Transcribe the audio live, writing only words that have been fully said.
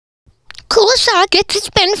cool sockets. It's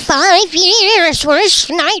been 5 years. Where's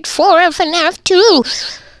night 4 of FNAF 2?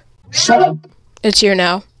 Shut up. It's here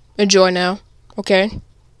now. Enjoy now. Okay?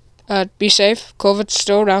 Be safe. COVID's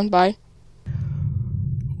still around. Bye.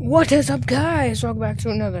 What is up, guys? Welcome back to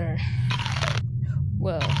another,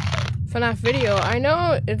 well, FNAF video. I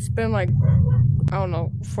know it's been like, I don't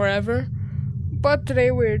know, forever. But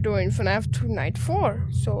today we're doing FNAF 2 Night 4.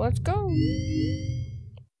 So let's go.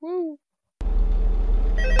 Woo.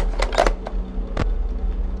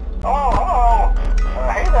 Hello.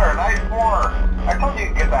 Hey there, Night 4. I told you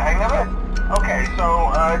to get the hang of it. Okay,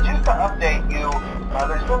 so just to update you,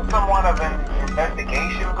 there's been somewhat of an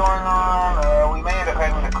investigation going on. We may end up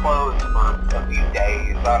having to close for a few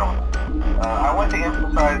days. I don't know. I want to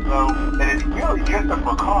emphasize, though, that it's really just a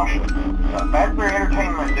precaution. Fazbear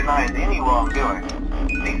Entertainment denies any wrongdoing.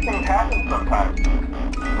 These things happen sometimes.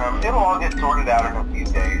 It'll all get sorted out in a few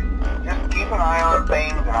days. Just keep an eye on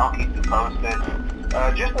things, and I'll keep you posted.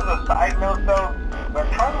 Just as a side note, though,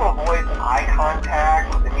 try to avoid eye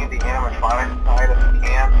contact with any of the animatronic side if you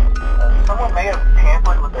can. Someone may have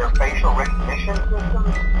tampered with their facial recognition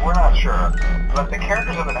systems. We're not sure. But the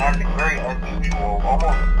characters have been acting very unusual,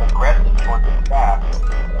 almost aggressive towards the staff.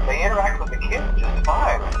 They interact with the kids just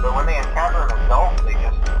fine, but when they encounter an adult, they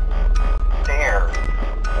just stare.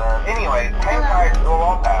 Anyways, hang tight, it'll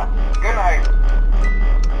all pass. Good night.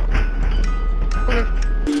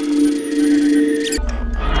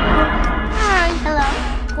 Hi. Hello.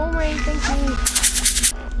 Go away, thank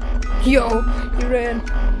you. Yo, he ran.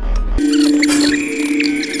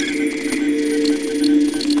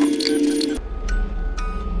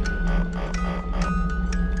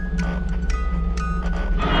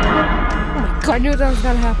 Oh my god, I knew that was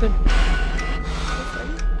gonna happen.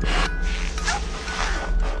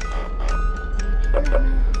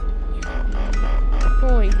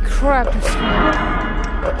 Holy crap, this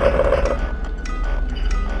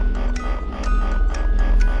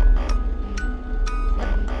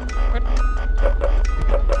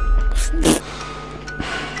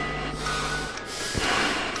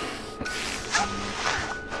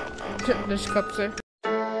there's cups there.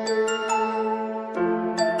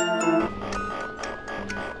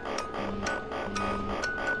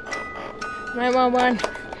 911.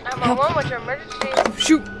 911, what's your emergency?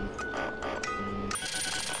 Shoot!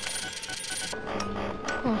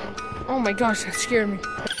 Oh my gosh, that scared me.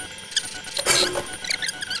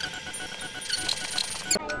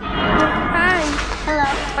 Hi. Hello.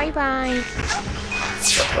 Bye-bye.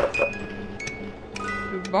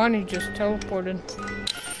 Bonnie just teleported.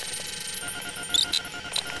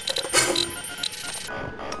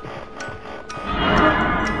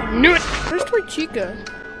 I knew it! Where's Toy Chica?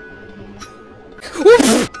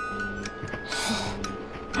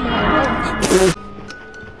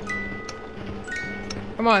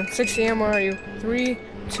 Come on, 6 a.m. Where are you? 3,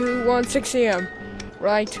 2, 1, 6 a.m.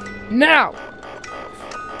 Right now!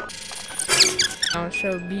 I'll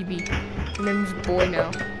show BB. Her name's Boy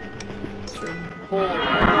now. It's your boy.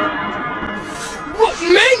 What?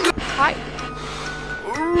 Mangle! Hi!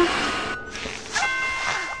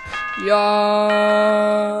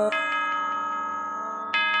 Yeah.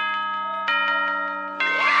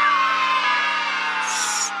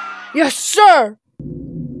 Yes, sir!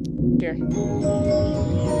 Here.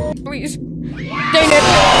 Please. Dang it!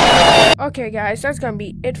 Okay, guys, that's gonna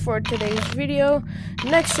be it for today's video.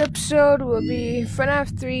 Next episode will be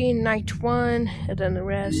FNAF 3 Night 1, and then the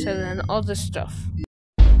rest, and then all this stuff.